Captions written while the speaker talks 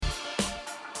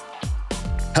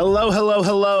Hello, hello,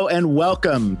 hello, and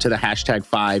welcome to the Hashtag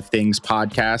 5 Things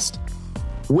podcast,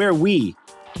 where we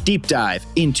deep dive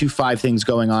into 5 things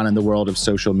going on in the world of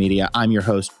social media. I'm your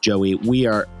host, Joey. We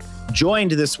are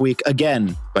joined this week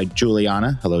again by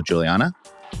Juliana. Hello, Juliana.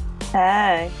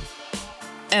 Hey.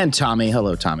 And Tommy.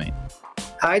 Hello, Tommy.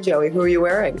 Hi, Joey. Who are you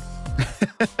wearing?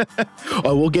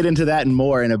 Oh, we'll get into that and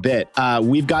more in a bit.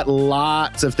 We've got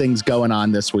lots of things going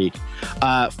on this week.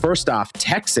 First off,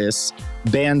 Texas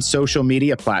banned social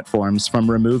media platforms from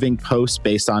removing posts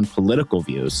based on political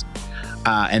views.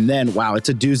 And then, wow, it's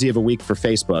a doozy of a week for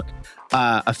Facebook.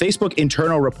 A Facebook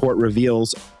internal report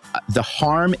reveals the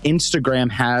harm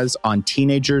Instagram has on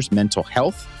teenagers' mental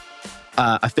health.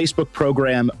 A Facebook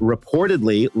program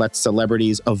reportedly lets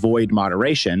celebrities avoid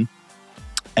moderation.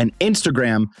 And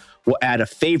Instagram will add a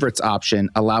favorites option,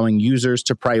 allowing users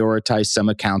to prioritize some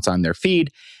accounts on their feed.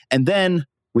 And then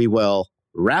we will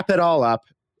wrap it all up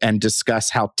and discuss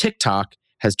how TikTok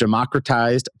has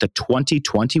democratized the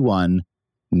 2021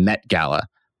 Met Gala.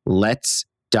 Let's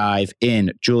dive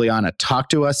in. Juliana, talk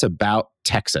to us about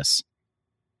Texas.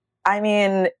 I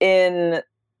mean,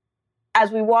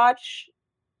 as we watch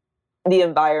the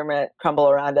environment crumble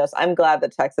around us, I'm glad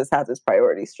that Texas has its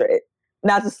priorities straight.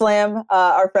 Not to slam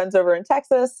our friends over in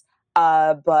Texas,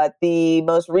 but the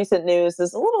most recent news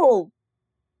is a little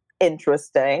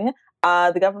interesting.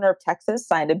 The governor of Texas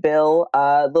signed a bill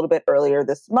a little bit earlier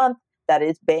this month that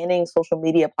is banning social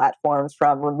media platforms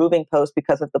from removing posts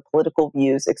because of the political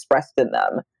views expressed in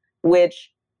them, which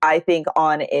I think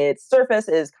on its surface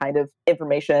is kind of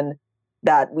information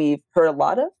that we've heard a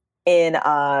lot of in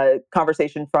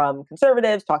conversation from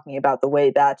conservatives talking about the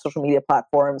way that social media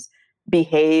platforms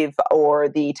behave or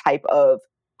the type of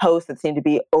posts that seem to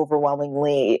be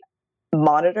overwhelmingly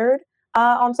monitored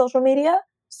on social media.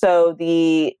 So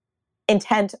the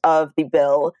intent of the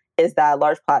bill is that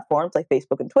large platforms like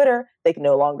Facebook and Twitter, they can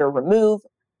no longer remove,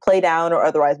 play down, or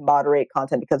otherwise moderate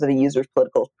content because of a user's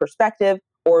political perspective,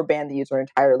 or ban the user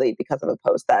entirely because of a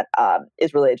post that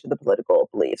is related to the political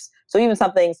beliefs. So even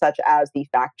something such as the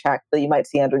fact check that you might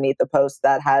see underneath a post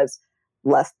that has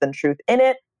less than truth in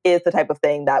it is the type of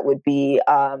thing that would be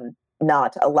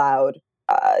not allowed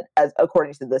as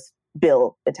according to this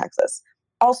bill in Texas.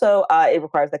 Also, it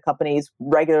requires that companies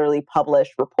regularly publish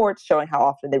reports showing how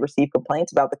often they receive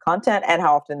complaints about the content and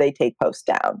how often they take posts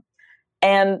down.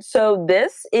 And so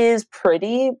this is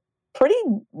pretty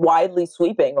widely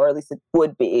sweeping, or at least it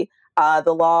would be.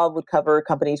 The law would cover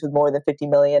companies with more than 50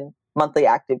 million monthly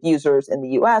active users in the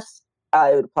U.S.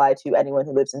 It would apply to anyone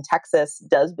who lives in Texas,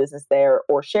 does business there,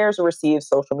 or shares or receives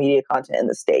social media content in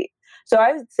the state. So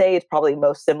I would say it's probably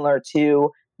most similar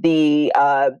to the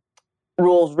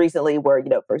rules recently where,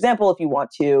 for example, if you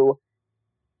want to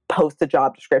post a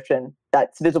job description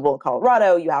that's visible in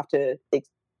Colorado, you have to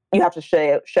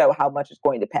show how much it's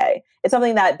going to pay. It's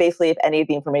something that basically, if any of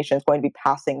the information is going to be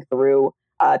passing through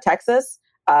Texas,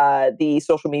 the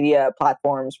social media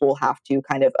platforms will have to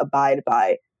kind of abide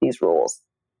by these rules.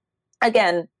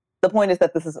 Again, the point is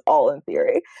that this is all in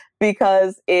theory,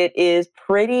 because it is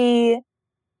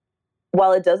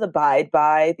while it does abide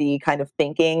by the kind of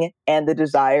thinking and the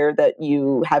desire that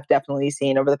you have definitely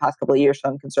seen over the past couple of years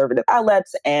from conservative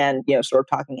outlets and, sort of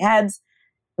talking heads,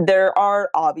 there are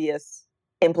obvious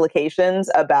implications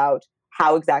about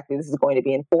how exactly this is going to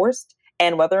be enforced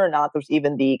and whether or not there's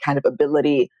even the kind of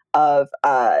ability of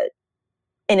an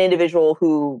individual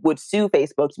who would sue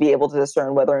Facebook to be able to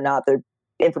discern whether or not their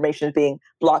information is being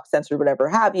blocked, censored, whatever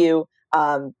have you,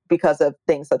 because of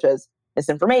things such as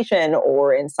misinformation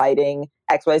or inciting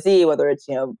XYZ, whether it's,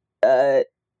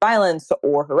 violence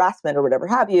or harassment or whatever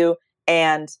have you,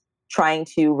 and trying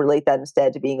to relate that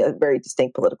instead to being a very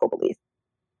distinct political belief.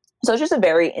 So it's just a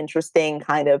very interesting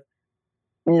kind of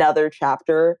another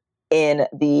chapter in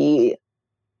the,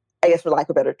 I guess for lack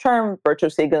of a better term,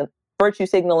 virtue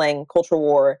signaling culture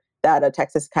war that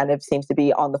Texas kind of seems to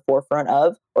be on the forefront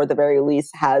of, or at the very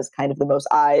least has kind of the most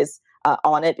eyes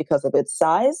on it because of its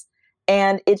size.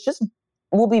 And it's just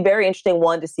will be very interesting,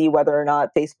 one, to see whether or not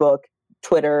Facebook,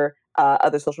 Twitter,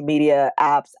 other social media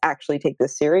apps actually take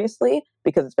this seriously,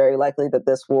 because it's very likely that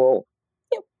this will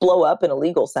blow up in a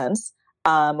legal sense,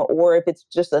 or if it's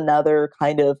just another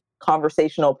kind of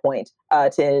conversational point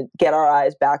to get our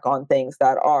eyes back on things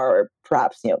that are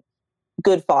perhaps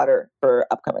good fodder for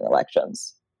upcoming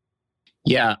elections.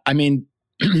 Yeah, I mean,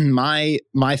 my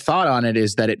thought on it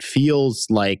is that it feels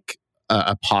like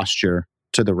a posture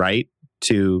to the right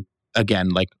to, again,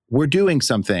 like, we're doing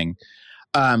something.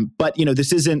 But,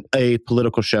 this isn't a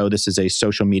political show. This is a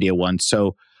social media one.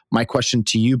 So my question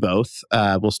to you both,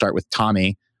 we'll start with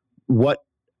Tommy. What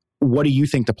do you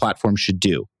think the platform should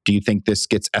do? Do you think this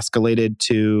gets escalated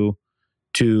to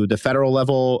to the federal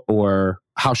level, or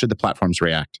how should the platforms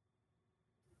react?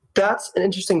 That's an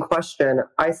interesting question.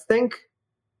 I think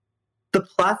the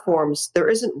platforms, there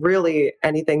isn't really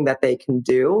anything that they can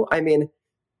do. I mean,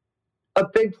 a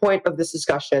big point of this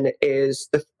discussion is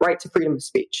the right to freedom of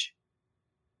speech.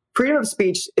 Freedom of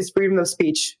speech is freedom of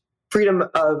speech, freedom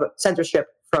of censorship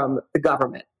from the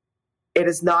government. It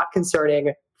is not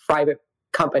concerning private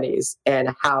companies and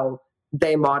how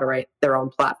they moderate their own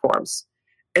platforms.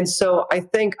 And so I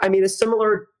think, a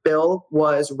similar bill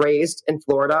was raised in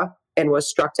Florida and was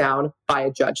struck down by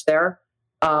a judge there.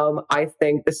 I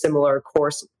think the similar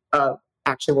course of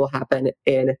action will happen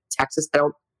in Texas. I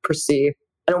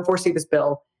don't foresee this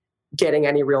bill getting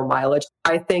any real mileage.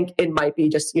 I think it might be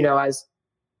just, as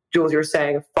Jules, you're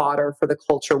saying, fodder for the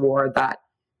culture war that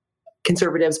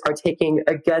conservatives are taking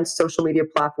against social media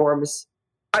platforms.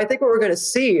 I think what we're going to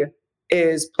see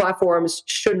is platforms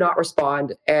should not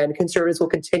respond, and conservatives will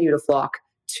continue to flock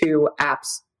to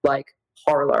apps like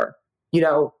Parler.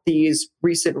 These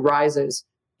recent rises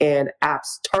in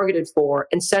apps targeted for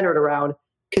and centered around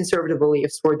conservative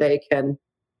beliefs where they can,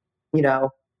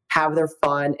 have their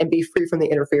fun and be free from the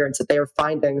interference that they are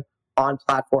finding on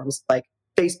platforms like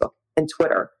Facebook and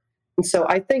Twitter. And so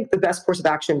I think the best course of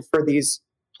action for these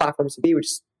platforms would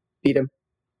just be to,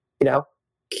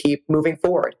 keep moving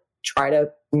forward, try to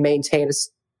maintain us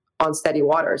on steady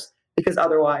waters, because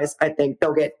otherwise I think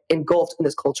they'll get engulfed in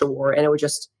this culture war and it would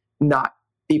just not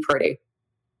be pretty.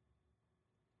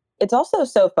 It's also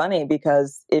so funny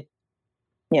because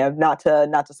not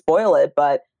to spoil it,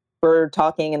 but we're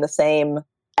talking in the same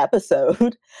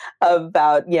episode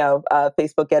about,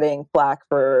 Facebook getting flack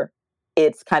for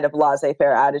its kind of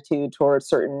laissez-faire attitude towards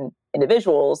certain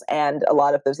individuals. And a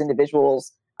lot of those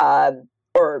individuals,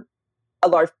 or a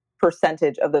large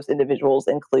percentage of those individuals,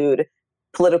 include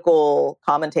political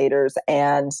commentators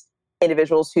and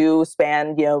individuals who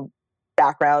span,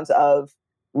 backgrounds of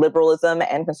liberalism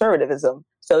and conservatism.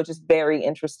 So it's just very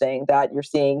interesting that you're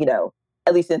seeing,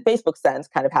 at least in Facebook's sense,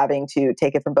 kind of having to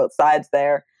take it from both sides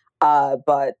there.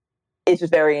 But it's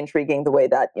just very intriguing the way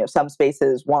that, some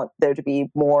spaces want there to be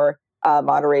more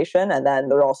moderation, and then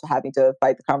they're also having to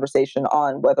fight the conversation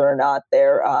on whether or not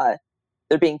they're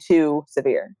being too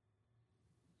severe.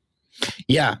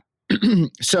 Yeah.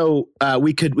 So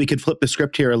we could flip the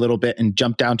script here a little bit and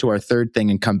jump down to our third thing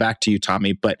and come back to you,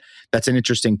 Tommy. But that's an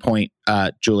interesting point,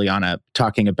 Juliana,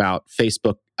 talking about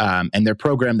Facebook and their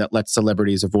program that lets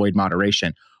celebrities avoid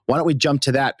moderation. Why don't we jump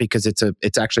to that, because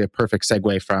it's actually a perfect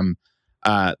segue from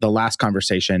the last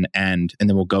conversation, and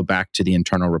then we'll go back to the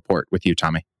internal report with you,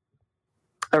 Tommy.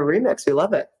 A remix, we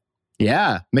love it.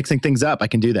 Yeah, mixing things up. I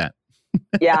can do that.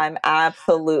 Yeah, I'm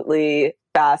absolutely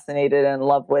fascinated and in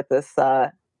love with this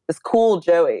cool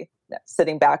Joey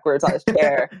sitting backwards on his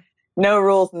chair. No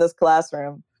rules in this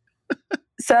classroom.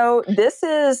 So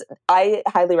I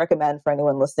highly recommend for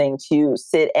anyone listening to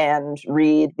sit and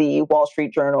read the Wall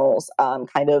Street Journal's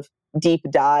kind of deep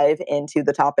dive into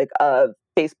the topic of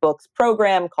Facebook's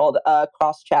program called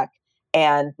Crosscheck,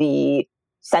 and the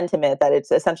sentiment that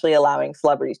it's essentially allowing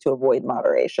celebrities to avoid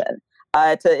moderation.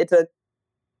 It's a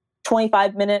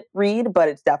 25-minute read, but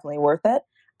it's definitely worth it.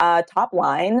 Top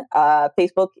line,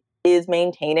 Facebook is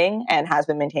maintaining and has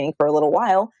been maintaining for a little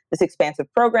while this expansive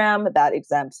program that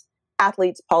exempts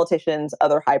athletes, politicians,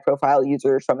 other high-profile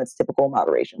users from its typical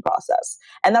moderation process.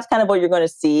 And that's kind of what you're going to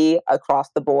see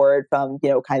across the board from,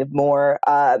 kind of more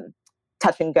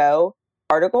touch-and-go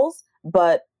articles.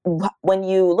 But when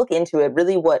you look into it,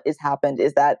 really what has happened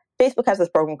is that Facebook has this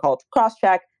program called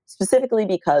Crosscheck, specifically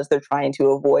because they're trying to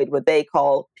avoid what they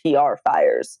call PR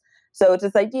fires. So it's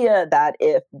this idea that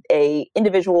if a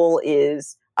individual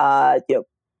is,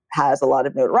 has a lot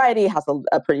of notoriety, has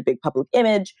a pretty big public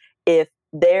image, if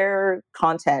their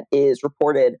content is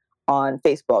reported on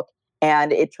Facebook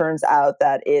and it turns out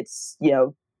that it's,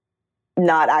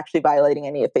 not actually violating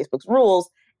any of Facebook's rules,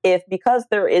 because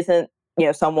there isn't,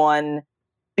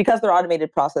 because their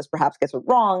automated process perhaps gets it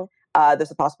wrong,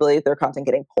 there's a possibility of their content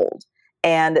getting pulled.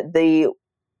 And the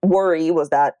worry was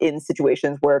that in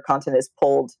situations where content is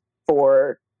pulled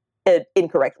for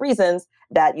incorrect reasons,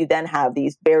 that you then have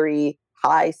these very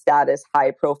high status,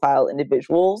 high profile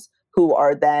individuals who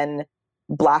are then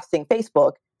blasting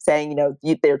Facebook saying,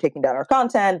 they're taking down our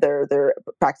content, they're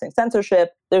practicing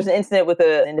censorship. There's an incident with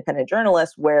an independent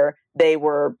journalist where they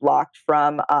were blocked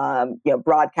from,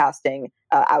 broadcasting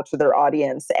out to their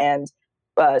audience and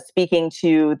speaking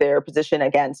to their position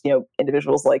against,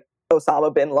 individuals like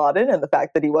Osama bin Laden and the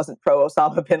fact that he wasn't pro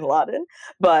Osama bin Laden,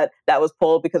 but that was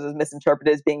pulled because it was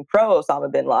misinterpreted as being pro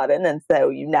Osama bin Laden. And so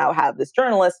you now have this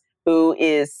journalist who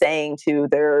is saying to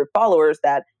their followers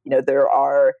that, there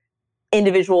are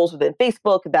individuals within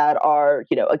Facebook that are,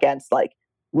 against like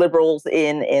liberals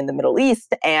in the Middle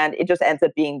East, and it just ends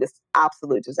up being this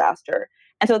absolute disaster.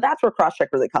 And so that's where Crosscheck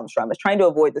really comes from, is trying to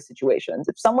avoid the situations.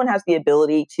 If someone has the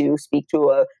ability to speak to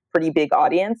a pretty big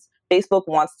audience, Facebook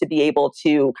wants to be able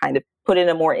to kind of put in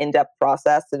a more in-depth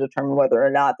process to determine whether or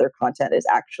not their content is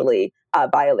actually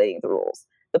violating the rules.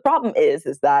 The problem is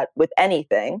that with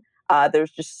anything,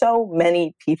 there's just so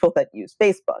many people that use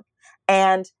Facebook.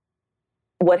 And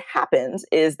what happens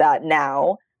is that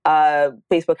now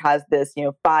Facebook has this,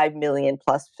 5 million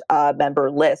plus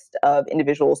member list of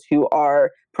individuals who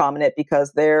are prominent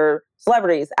because they're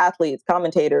celebrities, athletes,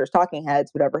 commentators, talking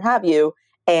heads, whatever have you.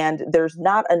 And there's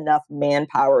not enough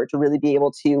manpower to really be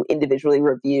able to individually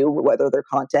review whether their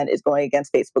content is going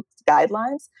against Facebook's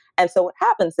guidelines. And so what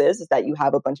happens is that you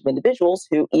have a bunch of individuals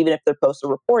who, even if their posts are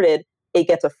reported, it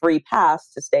gets a free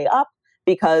pass to stay up,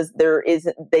 because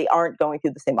they aren't going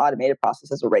through the same automated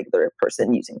process as a regular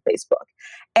person using Facebook.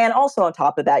 And also on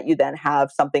top of that, you then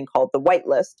have something called the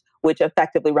whitelist, which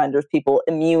effectively renders people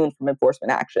immune from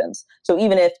enforcement actions. So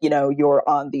even if, you're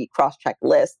on the cross-check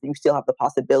list, you still have the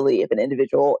possibility of an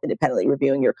individual independently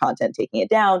reviewing your content, taking it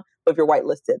down. But if you're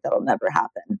whitelisted, that'll never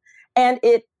happen. And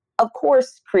it, of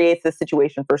course, creates this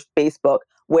situation for Facebook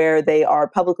where they are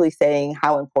publicly saying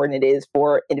how important it is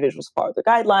for individuals to follow their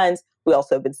guidelines. We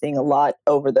also have been seeing a lot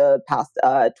over the past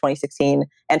 2016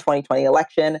 and 2020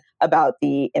 election about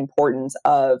the importance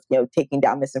of taking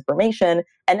down misinformation.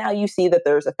 And now you see that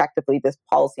there's effectively this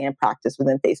policy and practice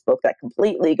within Facebook that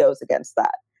completely goes against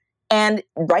that. And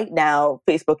right now,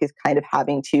 Facebook is kind of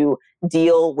having to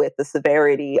deal with the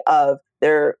severity of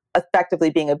there effectively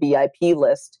being a VIP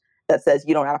list that says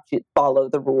you don't have to follow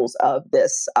the rules of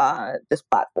this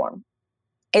platform.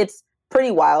 It's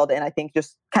pretty wild, and I think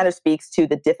just kind of speaks to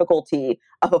the difficulty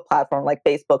of a platform like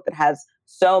Facebook that has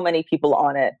so many people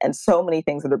on it and so many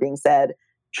things that are being said,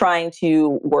 trying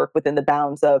to work within the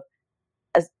bounds of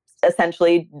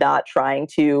essentially not trying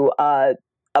to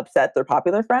upset their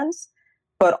popular friends,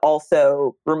 but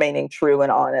also remaining true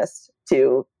and honest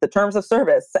to the terms of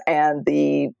service and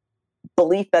the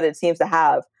belief that it seems to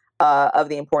have of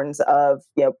the importance of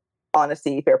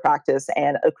honesty, fair practice,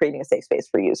 and creating a safe space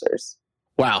for users.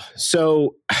 Wow.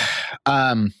 So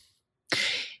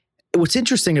what's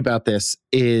interesting about this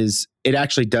is it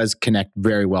actually does connect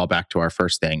very well back to our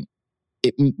first thing.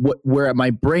 Where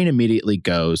my brain immediately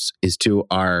goes is to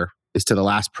the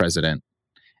last president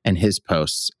and his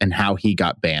posts and how he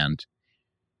got banned.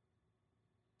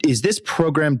 Is this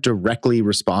program directly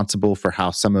responsible for how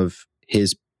some of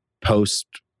his posts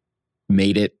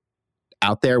made it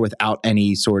out there without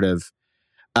any sort of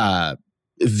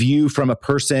view from a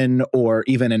person or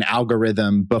even an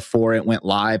algorithm before it went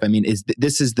live? I mean,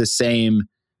 this is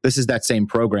that same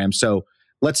program. So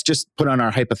let's just put on our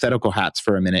hypothetical hats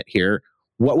for a minute here.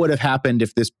 What would have happened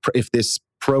if this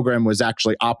program was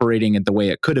actually operating in the way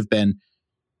it could have been?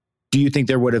 Do you think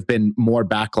there would have been more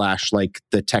backlash like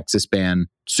the Texas ban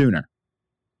sooner?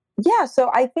 Yeah,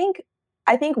 so I think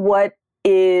what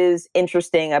is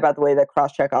interesting about the way that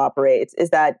Crosscheck operates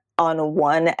is that on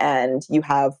one end, you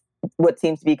have what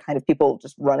seems to be kind of people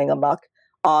just running amok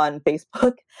on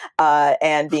Facebook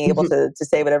and being able to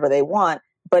say whatever they want.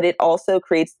 But it also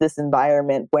creates this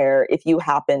environment where if you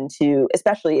happen to,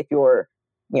 especially if you're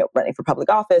running for public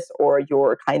office or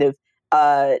you're kind of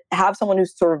have someone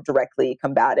who's sort of directly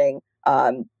combating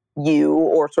you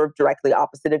or sort of directly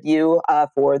opposite of you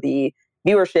for the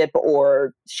viewership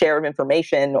or share of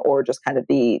information or just kind of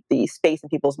the space in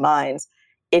people's minds,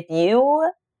 if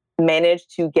you manage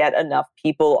to get enough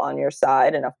people on your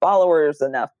side, enough followers,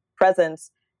 enough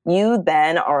presence, you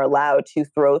then are allowed to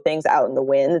throw things out in the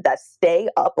wind that stay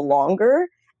up longer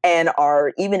and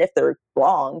are, even if they're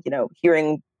wrong,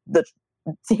 hearing the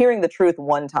truth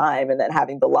one time and then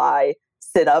having the lie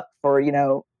sit up for,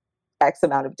 X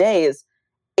amount of days,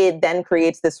 it then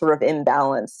creates this sort of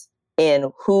imbalance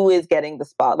in who is getting the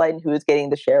spotlight and who is getting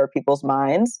the share of people's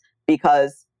minds,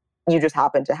 because you just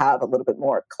happen to have a little bit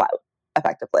more clout,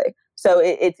 effectively. So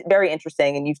it's very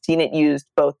interesting, and you've seen it used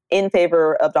both in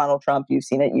favor of Donald Trump, you've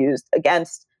seen it used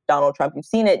against Donald Trump, you've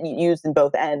seen it used in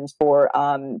both ends for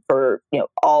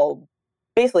all,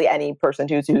 basically any person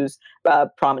who's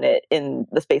prominent in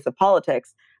the space of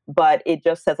politics. But it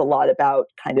just says a lot about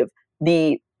kind of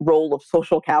the role of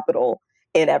social capital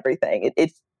in everything.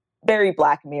 It's very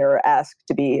Black Mirror-esque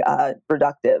to be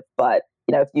reductive, but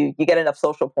if you get enough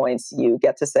social points, you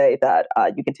get to say that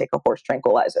you can take a horse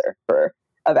tranquilizer for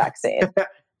a vaccine.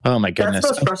 Oh my goodness.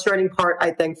 That's the most frustrating part,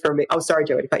 I think, for me. Oh, sorry,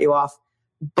 Joey, to cut you off.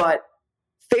 But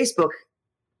Facebook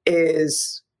it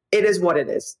is what it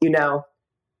is.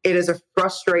 it is a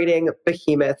frustrating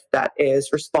behemoth that is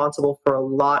responsible for a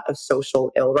lot of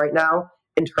social ill right now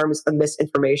in terms of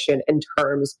misinformation, in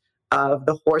terms of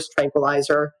the horse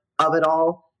tranquilizer of it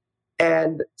all.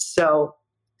 And so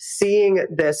seeing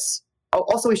this,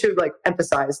 also we should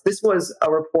emphasize, this was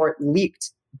a report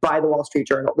leaked by the Wall Street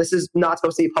Journal. This is not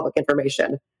supposed to be public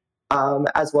information,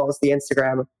 as well as the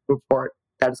Instagram report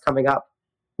that is coming up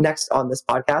next on this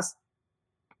podcast.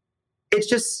 It's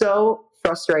just so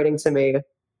frustrating to me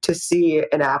to see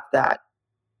an app that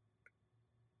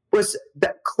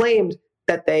claimed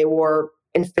that they were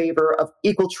in favor of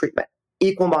equal treatment,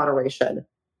 equal moderation,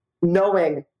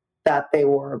 knowing that they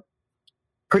were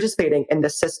participating in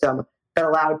this system that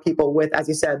allowed people with, as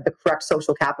you said, the correct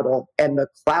social capital and the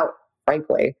clout,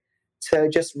 frankly, to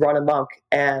just run amok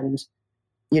and,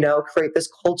 create this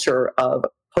culture of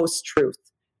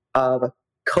post-truth, of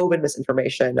COVID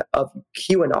misinformation, of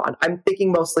QAnon. I'm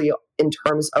thinking mostly in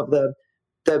terms of the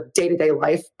day-to-day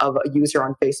life of a user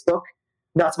on Facebook,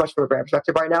 not so much from a brand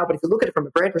perspective right now, but if you look at it from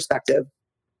a brand perspective,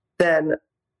 then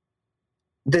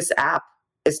this app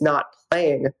is not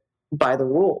playing by the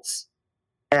rules.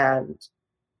 And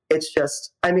it's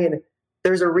just,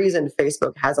 there's a reason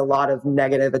Facebook has a lot of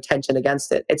negative attention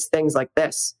against it. It's things like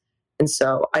this. And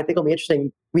so I think it'll be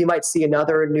interesting. We might see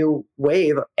another new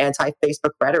wave of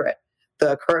anti-Facebook rhetoric.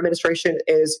 The current administration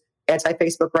is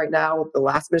anti-Facebook right now. The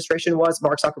last administration was.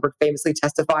 Mark Zuckerberg famously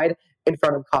testified in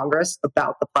front of Congress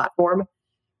about the platform.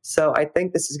 So I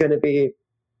think this is going to be,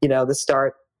 the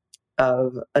start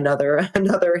of another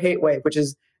hate wave, which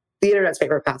is the internet's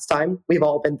favorite pastime. We've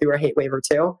all been through a hate wave or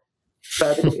two. So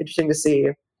I think it'll be interesting to see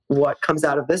what comes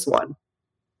out of this one.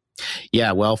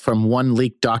 Yeah, well, from one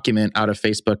leaked document out of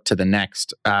Facebook to the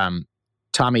next.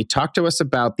 Tommy, talk to us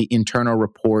about the internal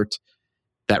report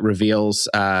that reveals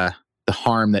the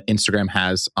harm that Instagram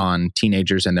has on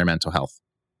teenagers and their mental health.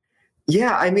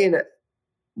 Yeah,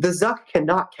 the Zuck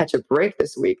cannot catch a break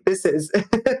this week. This is,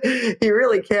 he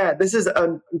really can't. This is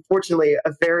unfortunately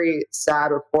a very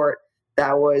sad report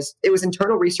it was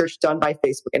internal research done by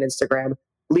Facebook and Instagram,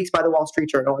 leaked by the Wall Street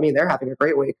Journal. They're having a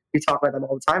great week. We talk about them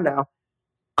all the time now.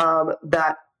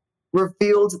 That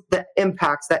revealed the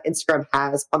impacts that Instagram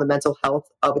has on the mental health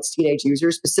of its teenage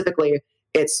users, specifically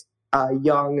its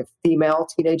young female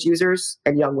teenage users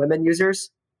and young women users.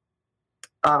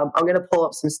 I'm going to pull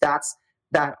up some stats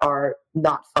that are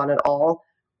not fun at all.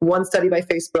 One study by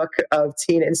Facebook of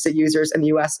teen Insta users in the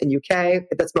US and UK,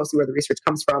 that's mostly where the research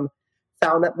comes from,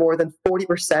 found that more than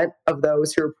 40% of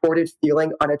those who reported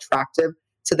feeling unattractive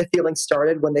to the feeling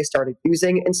started when they started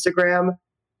using Instagram.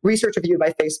 Research reviewed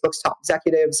by Facebook's top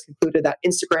executives concluded that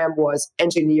Instagram was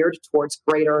engineered towards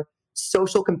greater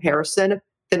social comparison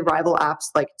than rival apps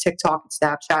like TikTok and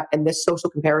Snapchat. And this social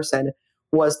comparison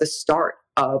was the start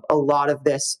of a lot of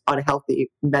this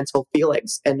unhealthy mental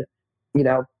feelings and,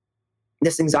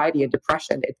 this anxiety and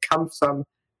depression. It comes from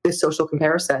this social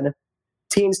comparison.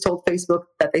 Teens told Facebook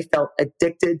that they felt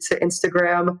addicted to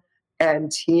Instagram,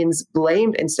 and teens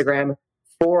blamed Instagram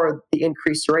for the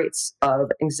increased rates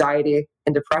of anxiety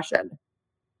and depression.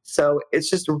 So it's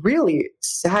just really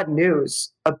sad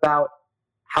news about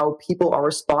how people are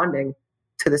responding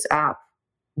to this app.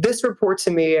 This report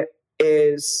to me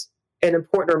is an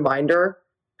important reminder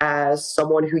as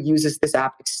someone who uses this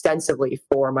app extensively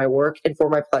for my work and for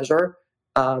my pleasure.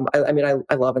 I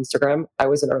love Instagram. I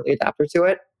was an early adapter to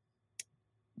it.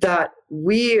 That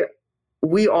we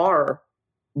are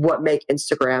what make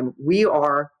Instagram. We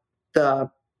are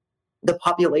the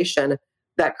population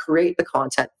that create the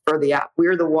content for the app.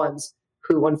 We're the ones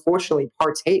who unfortunately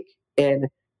partake in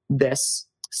this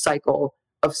cycle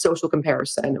of social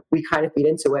comparison. We kind of feed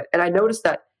into it. And I noticed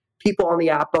that people on the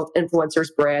app, both influencers,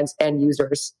 brands, and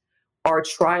users, are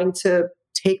trying to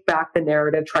take back the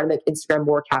narrative, trying to make Instagram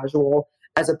more casual,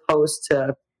 as opposed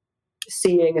to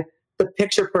seeing the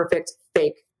picture perfect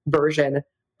fake version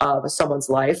of someone's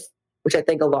life, which I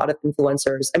think a lot of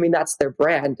influencers, that's their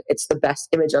brand. It's the best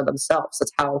image of themselves.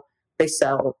 That's how they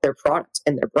sell their product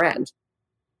and their brand.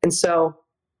 And so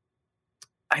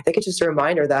I think it's just a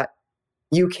reminder that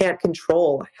you can't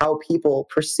control how people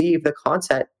perceive the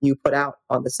content you put out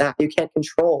on this app. You can't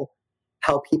control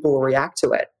how people will react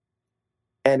to it.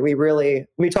 And we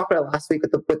talked about it last week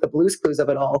with the Blue's Clues of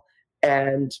it all.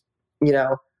 And,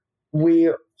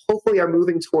 we hopefully are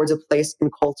moving towards a place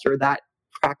in culture that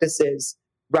practices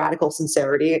radical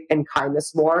sincerity and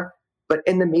kindness more. But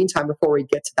in the meantime, before we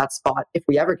get to that spot, if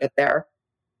we ever get there,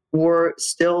 we're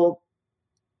still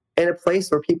in a place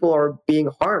where people are being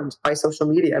harmed by social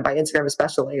media and by Instagram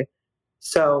especially.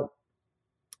 So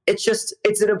it's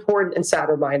an important and sad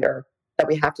reminder that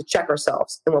we have to check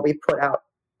ourselves and what we put out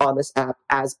on this app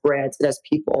as brands and as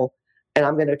people, and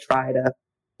I'm going to try to,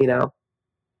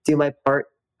 do my part,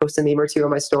 post a meme or two on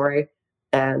my story,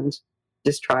 and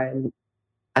just try and,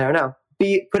 I don't know,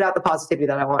 put out the positivity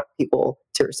that I want people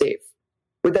to receive.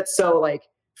 But that's so like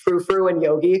frou-frou and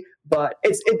yogi, but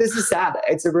this is sad.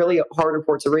 It's a really hard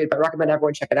report to read, but I recommend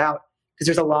everyone check it out because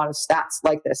there's a lot of stats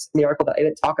like this in the article that I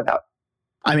didn't talk about.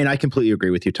 I mean, I completely agree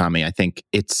with you, Tommy. I think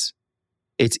it's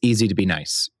easy to be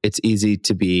nice. It's easy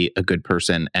to be a good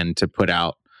person and to put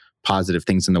out positive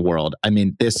things in the world. I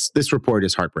mean, this report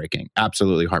is heartbreaking,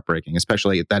 absolutely heartbreaking,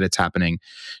 especially that it's happening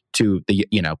to the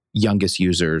youngest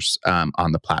users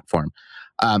on the platform.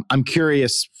 I'm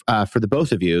curious for the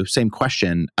both of you. Same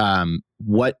question.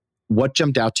 What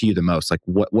jumped out to you the most? Like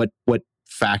what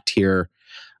fact here?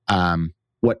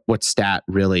 What stat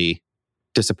really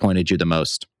disappointed you the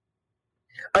most?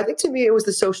 I think to me it was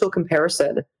the social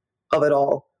comparison of it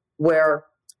all, where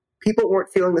people weren't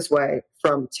feeling this way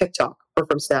from TikTok or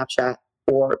from Snapchat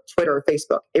or Twitter or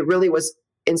Facebook. It really was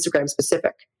Instagram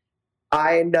specific.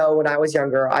 I know when I was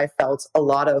younger, I felt a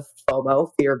lot of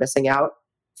FOMO, fear of missing out,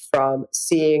 from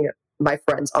seeing my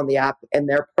friends on the app and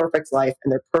their perfect life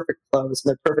and their perfect clothes and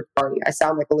their perfect party. I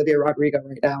sound like Olivia Rodrigo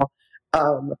right now.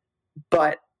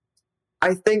 But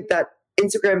I think that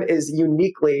Instagram is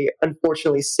uniquely,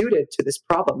 unfortunately, suited to this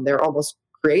problem. They're almost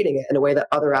creating it in a way that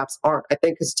other apps aren't. I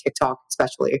think because TikTok,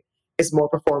 especially, is more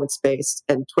performance-based,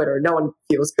 and Twitter, no one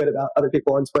feels good about other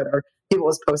people on Twitter. People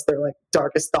just post their like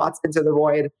darkest thoughts into the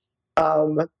void.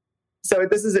 So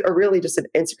this is a really just an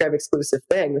Instagram exclusive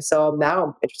thing. So now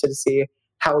I'm interested to see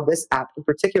how this app in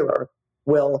particular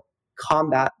will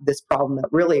combat this problem that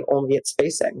really only it's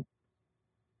facing.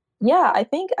 Yeah, I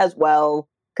think as well,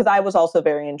 because I was also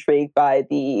very intrigued by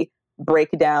the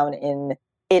breakdown in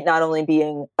it not only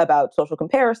being about social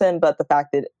comparison, but the fact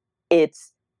that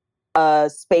it's a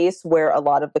space where a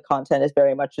lot of the content is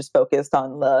very much just focused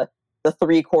on the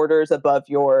 3/4 above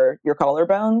your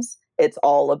collarbones. It's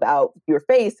all about your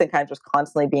face and kind of just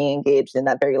constantly being engaged in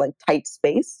that very like tight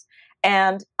space.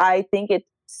 And I think it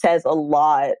says a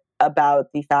lot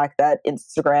about the fact that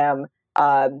Instagram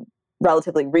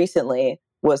relatively recently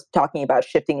was talking about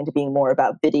shifting into being more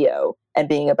about video and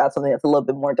being about something that's a little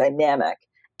bit more dynamic.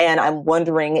 And I'm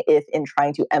wondering if in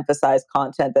trying to emphasize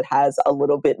content that has a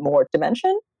little bit more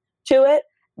dimension to it,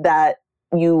 that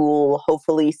you will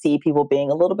hopefully see people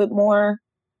being a little bit more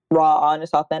raw,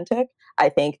 honest, authentic. I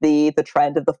think the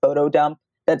trend of the photo dump,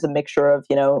 that's a mixture of,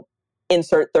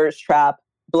 insert thirst trap,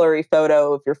 blurry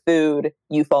photo of your food,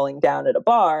 you falling down at a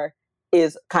bar,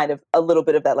 is kind of a little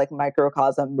bit of that like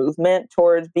microcosm movement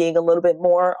towards being a little bit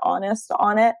more honest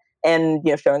on it and,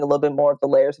 showing a little bit more of the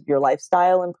layers of your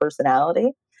lifestyle and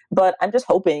personality. But I'm just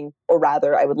hoping, or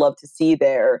rather, I would love to see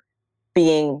there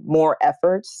being more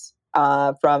efforts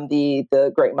from the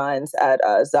great minds at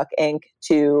Zuck Inc.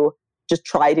 to just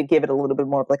try to give it a little bit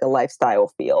more of like a lifestyle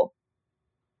feel.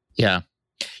 Yeah.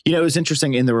 It was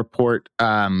interesting in the report,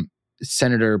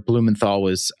 Senator Blumenthal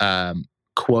was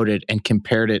quoted and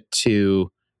compared it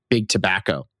to big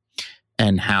tobacco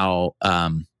and how,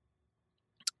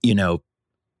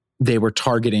 they were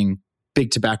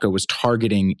big tobacco was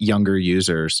targeting younger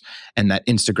users and that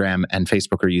Instagram and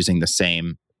Facebook are using the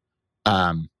same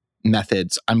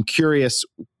methods. I'm curious,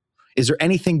 is there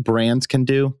anything brands can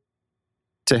do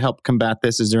to help combat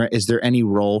this? Is there any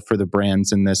role for the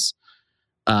brands in this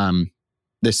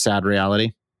this sad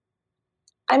reality?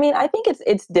 I mean, I think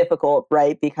it's difficult,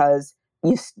 right? Because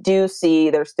you do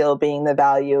see there still being the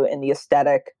value in the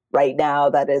aesthetic right now.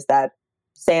 That is that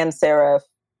sans serif,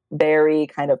 very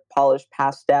kind of polished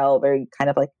pastel, very kind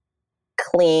of like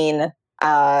clean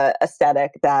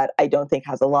aesthetic that I don't think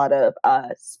has a lot of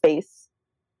space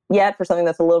yet for something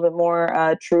that's a little bit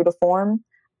more true to form.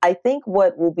 I think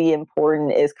what will be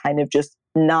important is kind of just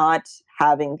not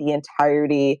having the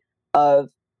entirety of,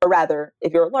 or rather,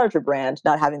 if you're a larger brand,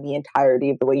 not having the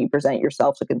entirety of the way you present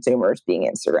yourself to consumers being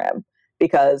Instagram,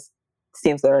 because it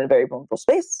seems they're in a very vulnerable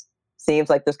space. Seems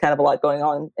like there's kind of a lot going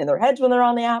on in their heads when they're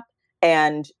on the app,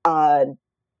 and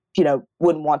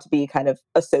wouldn't want to be kind of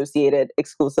associated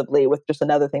exclusively with just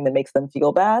another thing that makes them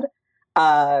feel bad.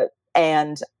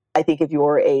 And I think if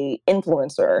you're a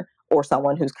influencer or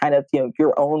someone who's kind of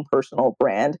your own personal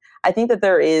brand, I think that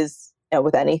there is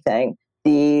with anything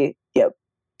the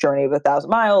journey of 1,000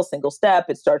 miles, single step.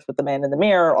 It starts with the man in the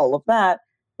mirror, all of that.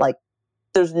 Like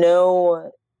there's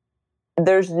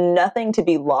nothing to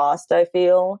be lost, I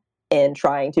feel, in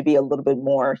trying to be a little bit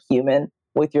more human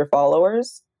with your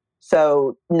followers.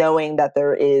 So knowing that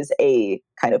there is a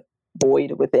kind of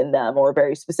void within them or a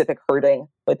very specific hurting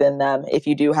within them, if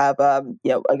you do have a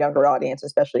younger audience,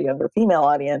 especially a younger female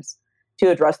audience, to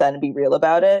address that and be real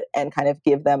about it and kind of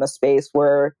give them a space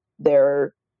where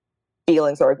they're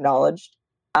feelings are acknowledged.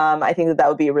 I think that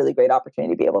would be a really great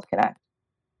opportunity to be able to connect.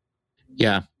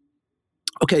 Yeah.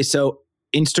 Okay, so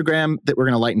Instagram, that we're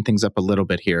going to lighten things up a little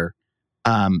bit here.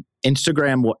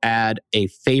 Instagram will add a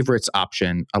favorites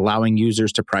option, allowing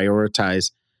users to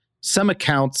prioritize some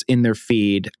accounts in their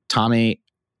feed. Tommy,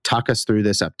 talk us through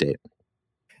this update.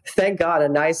 Thank God, a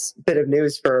nice bit of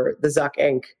news for the Zuck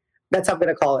Inc. That's how I'm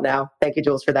going to call it now. Thank you,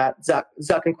 Jules, for that.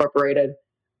 Zuck Incorporated.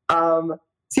 So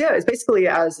yeah, it's basically,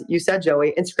 as you said,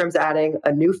 Joey, Instagram's adding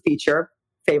a new feature,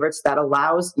 favorites, that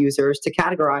allows users to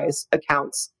categorize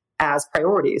accounts as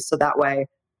priorities. So that way,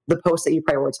 the posts that you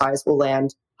prioritize will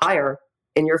land higher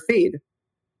in your feed.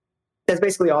 That's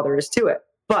basically all there is to it.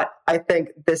 But I think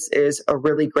this is a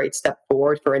really great step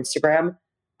forward for Instagram.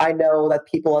 I know that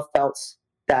people have felt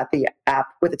that the app,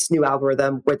 with its new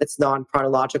algorithm, with its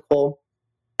non-chronological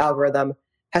algorithm,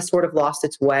 has sort of lost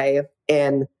its way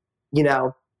in,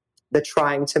 the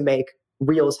trying to make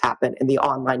reels happen in the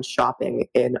online shopping,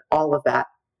 in all of that.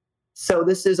 So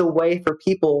this is a way for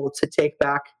people to take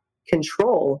back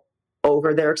control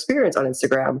over their experience on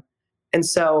Instagram. And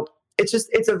so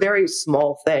it's a very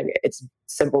small thing. It's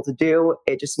simple to do.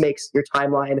 It just makes your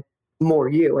timeline more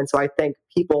you. And so I think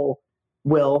people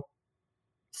will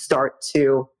start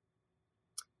to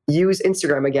use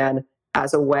Instagram again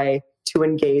as a way to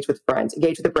engage with friends,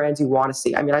 engage with the brands you want to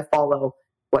see. I mean, I follow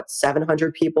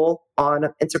 700 people on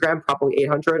Instagram, probably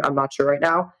 800. I'm not sure right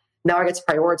now. Now I get to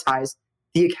prioritize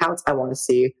the accounts I want to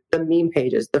see, the meme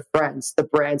pages, the friends, the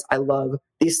brands I love,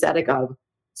 the aesthetic of.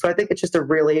 So I think it's just a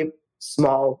really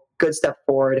small, good step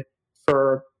forward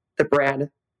for the brand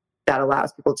that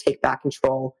allows people to take back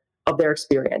control of their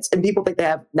experience. And people think they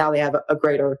have a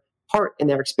greater part in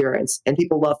their experience, and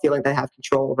people love feeling they have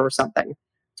control over something.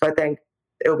 So I think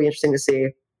it'll be interesting to see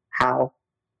how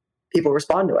people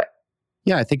respond to it.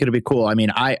 Yeah, I think it'll be cool. I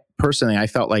mean, I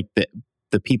felt like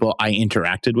the people I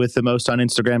interacted with the most on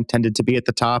Instagram tended to be at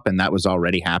the top, and that was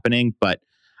already happening. But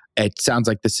it sounds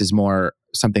like this is more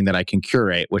something that I can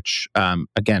curate, which,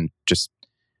 again, just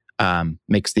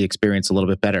makes the experience a little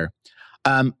bit better.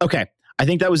 Okay, I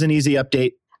think that was an easy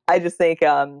update. I just think,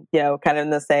 kind of in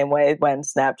the same way when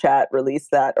Snapchat released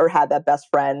that or had that best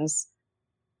friends,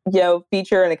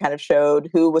 feature, and it kind of showed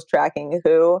who was tracking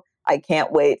who. I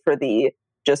can't wait for the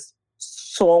just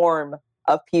swarm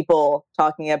of people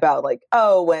talking about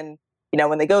when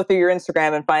they go through your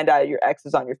Instagram and find out your ex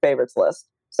is on your favorites list.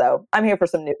 So I'm here for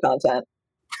some new content.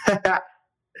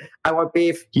 I want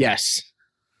beef. Yes.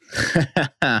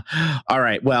 All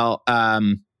right. Well,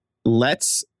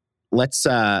 let's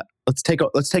take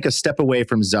a step away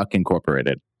from Zuck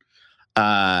Incorporated.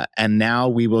 And now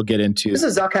we will get into this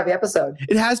is a Zuck heavy episode.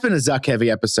 It has been a Zuck heavy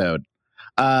episode.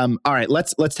 All right,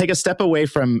 let's take a step away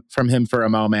from him for a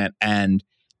moment and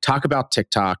talk about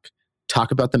TikTok,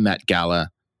 talk about the Met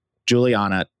Gala.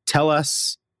 Juliana, tell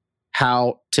us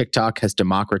how TikTok has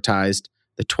democratized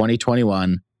the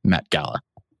 2021 Met Gala.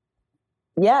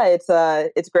 Yeah,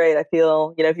 it's great. I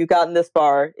feel, if you've gotten this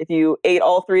far, if you ate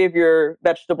all 3 of your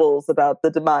vegetables about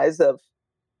the demise of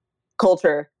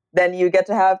culture, then you get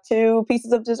to have 2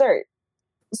 pieces of dessert.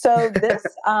 So this,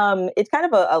 it's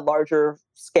kind of a larger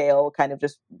scale, kind of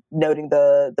just noting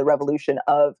the revolution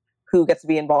of who gets to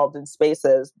be involved in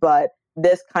spaces. But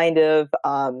this kind of,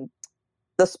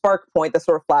 the spark point, the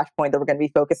sort of flashpoint that we're going to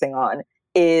be focusing on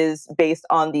is based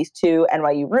on these 2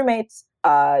 NYU roommates,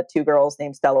 2 girls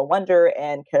named Stella Wonder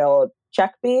and Carol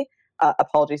Checkby.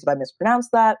 Apologies if I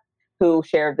mispronounced that, who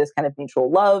shared this kind of mutual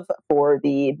love for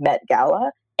the Met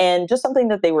Gala. And just something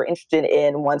that they were interested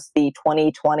in once the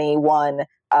 2021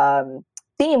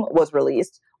 theme was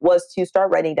released was to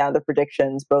start writing down the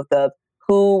predictions, both of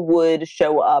who would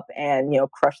show up and,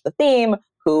 crush the theme,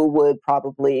 who would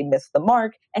probably miss the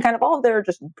mark, and kind of all of their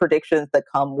just predictions that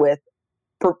come with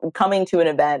coming to an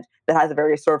event that has a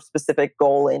very sort of specific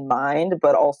goal in mind,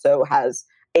 but also has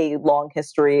a long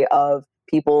history of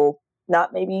people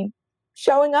not maybe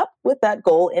showing up with that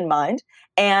goal in mind.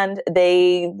 And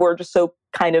they were just so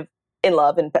kind of in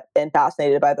love and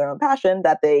fascinated by their own passion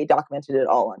that they documented it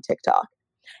all on TikTok.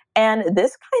 And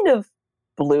this kind of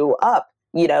blew up.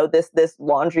 This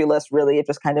laundry list really of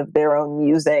just kind of their own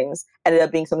musings ended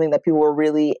up being something that people were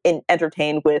really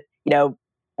entertained with,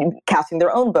 casting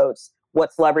their own votes.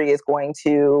 What celebrity is going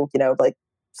to,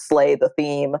 slay the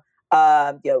theme?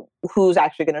 Who's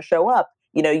actually going to show up?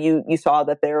 You saw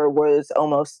that there was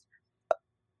almost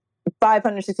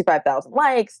 565,000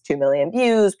 likes, 2 million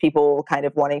views, people kind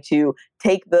of wanting to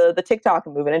take the TikTok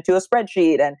and move it into a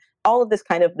spreadsheet, and all of this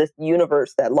kind of this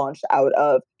universe that launched out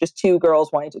of just 2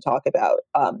 girls wanting to talk about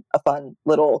a fun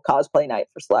little cosplay night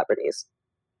for celebrities.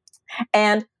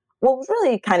 And what was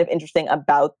really kind of interesting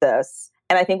about this,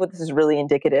 And I think what this is really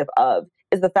indicative of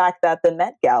is the fact that the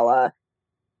Met Gala,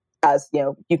 as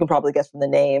you can probably guess from the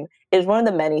name, is one of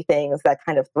the many things that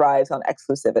kind of thrives on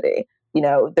exclusivity.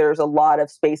 There's a lot of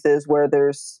spaces where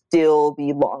there's still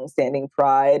the longstanding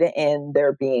pride in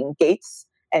there being gates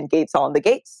and gates on the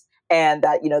gates, and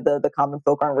that the common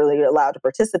folk aren't really allowed to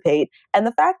participate. And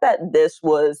the fact that this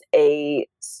was a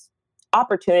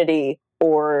opportunity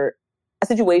or a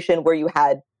situation where you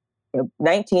had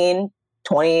 19,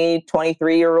 20,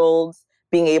 23-year-olds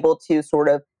being able to sort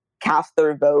of cast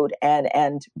their vote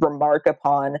and remark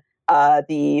upon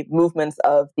the movements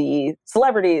of the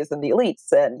celebrities and the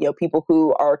elites and people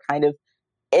who are kind of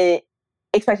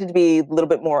expected to be a little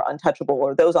bit more untouchable,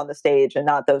 or those on the stage and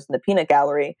not those in the peanut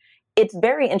gallery. It's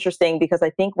very interesting because I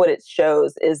think what it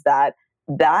shows is that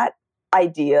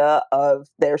idea of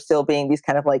there still being these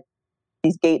kind of like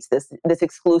these gates, this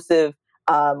exclusive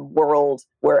world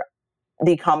where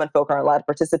the common folk aren't allowed to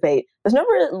participate, there's no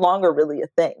longer really a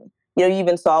thing. You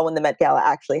even saw when the Met Gala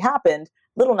actually happened,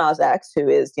 Lil Nas X, who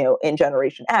is, in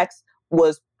Generation X,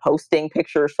 was posting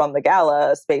pictures from the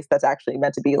gala, a space that's actually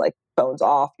meant to be like phones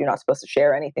off. You're not supposed to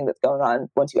share anything that's going on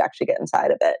once you actually get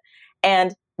inside of it.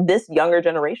 And this younger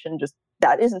generation, just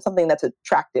that isn't something that's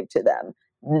attractive to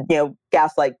them.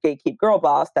 Gaslight, gatekeep, girl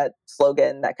boss, that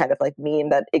slogan, that kind of like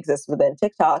meme that exists within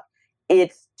TikTok,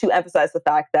 it's to emphasize the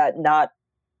fact that not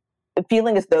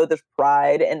feeling as though there's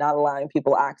pride in not allowing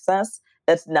people access,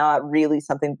 that's not really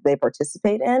something they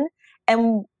participate in.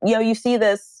 And, you see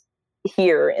this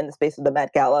here in the space of the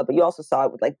Met Gala, but you also saw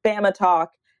it with like Bama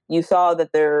Talk. You saw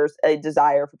that there's a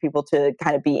desire for people to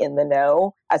kind of be in the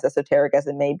know, as esoteric as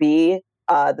it may be,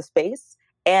 the space.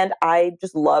 And I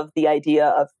just love the idea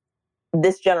of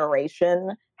this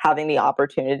generation having the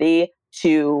opportunity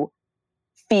to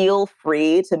feel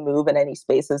free to move in any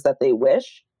spaces that they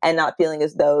wish, and not feeling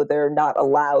as though they're not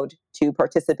allowed to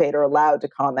participate or allowed to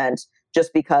comment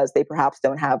just because they perhaps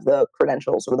don't have the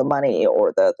credentials or the money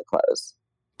or the clothes.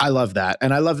 I love that.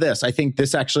 And I love this. I think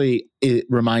this actually, it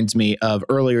reminds me of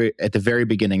earlier at the very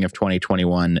beginning of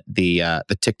 2021, the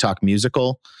TikTok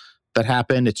musical that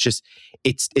happened. It's just,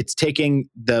 it's taking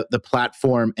the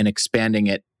platform and expanding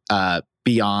it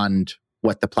beyond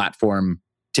what the platform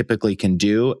typically can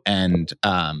do. And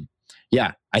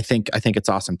yeah, I think it's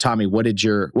awesome. Tommy, what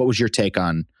was your take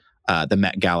on the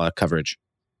Met Gala coverage?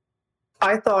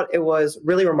 I thought it was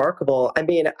really remarkable. I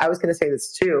mean, I was going to say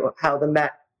this too, how the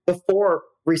Met before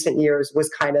recent years was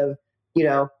kind of,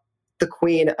 the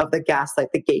queen of the gaslight,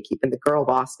 the gatekeep, and the girl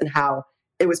boss, and how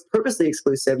it was purposely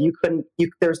exclusive.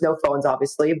 There's no phones,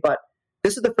 obviously, but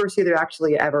this is the first year they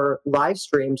actually ever live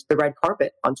streamed the red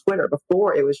carpet on Twitter.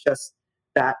 Before, it was just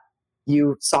that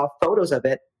you saw photos of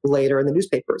it later in the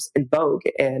newspapers, in Vogue,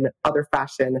 and other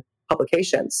fashion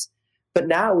publications. But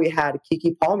now we had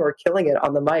Keke Palmer killing it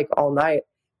on the mic all night,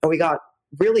 and we got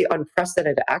really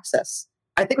unprecedented access.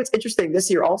 I think what's interesting this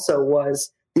year also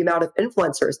was the amount of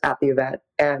influencers at the event,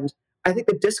 and I think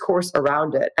the discourse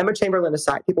around it. Emma Chamberlain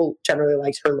aside, people generally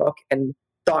liked her look and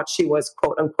thought she was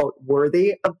quote unquote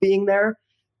worthy of being there,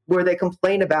 where they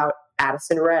complain about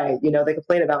Addison Rae, they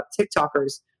complain about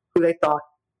TikTokers who they thought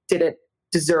didn't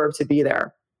deserve to be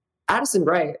there. Addison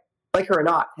Rae, like her or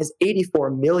not, has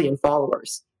 84 million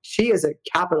followers. She is a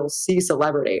capital C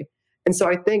celebrity. And so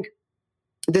I think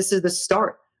this is the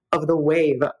start of the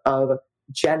wave of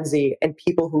Gen Z and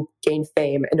people who gain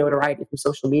fame and notoriety from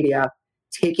social media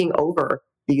taking over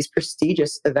these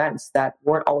prestigious events that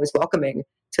weren't always welcoming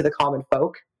to the common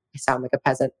folk. I sound like a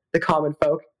peasant, the common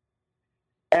folk,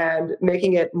 and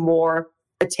making it more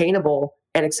attainable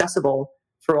and accessible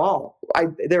for all.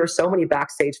 There are so many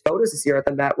backstage photos this year at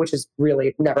the Met, which has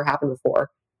really never happened before.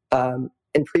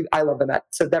 I love the Met,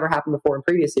 so it never happened before in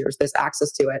previous years. There's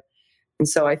access to it. And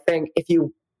so I think if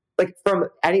you, like from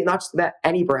any, not just the Met,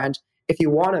 any brand, if you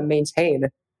want to maintain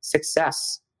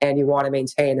success and you want to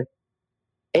maintain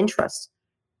interest,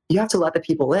 you have to let the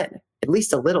people in, at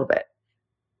least a little bit.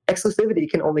 Exclusivity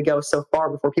can only go so far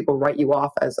before people write you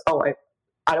off as, oh,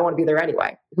 I don't want to be there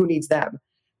anyway. Who needs them?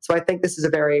 So I think this is a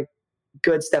very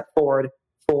good step forward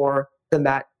for the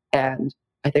Met, and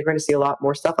I think we're going to see a lot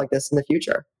more stuff like this in the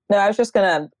future. No, I was just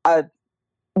going to,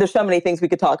 there's so many things we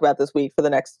could talk about this week for the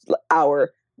next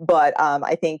hour, but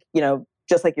I think,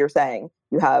 just like you're saying,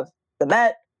 you have the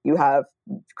Met, you have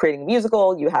creating a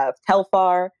musical, you have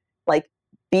Telfar. Like,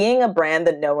 being a brand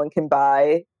that no one can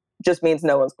buy just means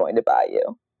no one's going to buy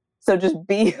you. So just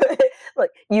be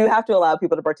like, you have to allow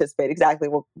people to participate. Exactly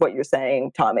what you're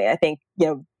saying, Tommy. I think,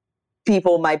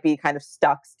 people might be kind of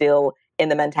stuck still in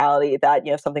the mentality that,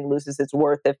 something loses its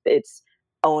worth if it's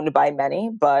owned by many.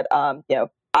 But,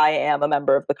 I am a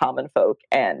member of the common folk,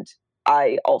 and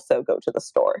I also go to the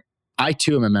store. I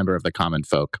too am a member of the common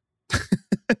folk.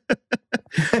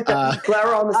 Glad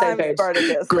we're on the same I'm page.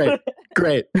 Spartacus.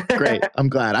 Great. I'm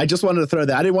glad. I just wanted to throw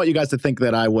that. I didn't want you guys to think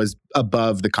that I was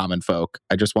above the common folk.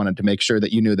 I just wanted to make sure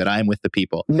that you knew that I am with the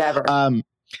people. Never.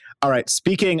 All right.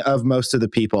 Speaking of most of the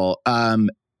people,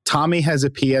 Tommy has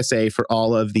a PSA for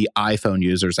all of the iPhone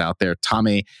users out there.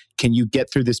 Tommy, can you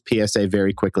get through this PSA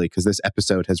very quickly? Because this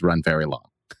episode has run very long.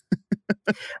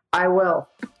 I will.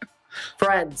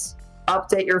 Friends,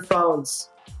 update your phones.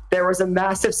 There was a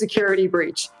massive security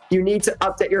breach. You need to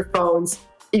update your phones.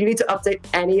 You need to update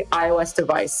any iOS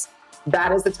device.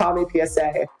 That is the Tommy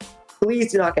PSA.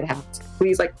 Please do not get hacked.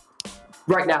 Please,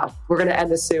 right now. We're going to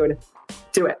end this soon.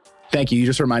 Do it. Thank you. You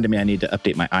just reminded me I need to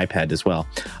update my iPad as well.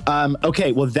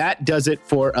 Okay, well, that does it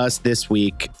for us this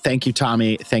week. Thank you,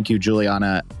 Tommy. Thank you,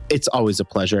 Juliana. It's always a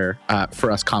pleasure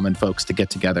for us common folks to get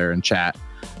together and chat.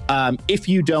 If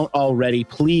you don't already,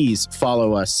 please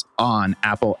follow us on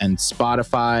Apple and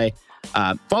Spotify.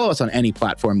 Follow us on any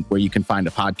platform where you can find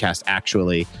a podcast,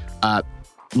 actually.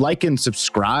 Like and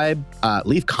subscribe.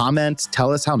 Leave comments.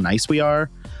 Tell us how nice we are.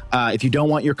 If you don't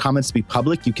want your comments to be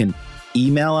public, you can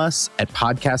email us at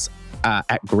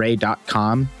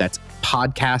podcasts@grey.com. That's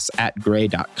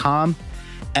podcasts@grey.com.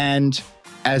 And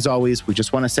as always, we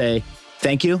just want to say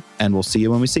thank you, and we'll see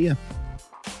you when we see you.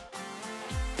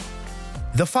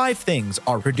 The Five Things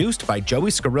are produced by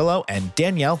Joey Scarillo and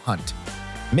Danielle Hunt.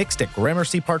 Mixed at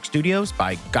Gramercy Park Studios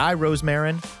by Guy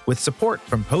Rosemarin, with support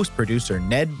from post-producer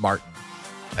Ned Martin.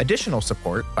 Additional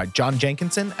support by John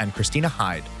Jenkinson and Christina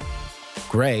Hyde.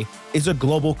 Grey is a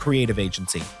global creative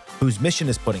agency whose mission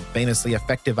is putting famously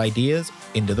effective ideas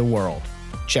into the world.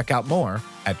 Check out more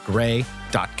at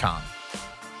grey.com.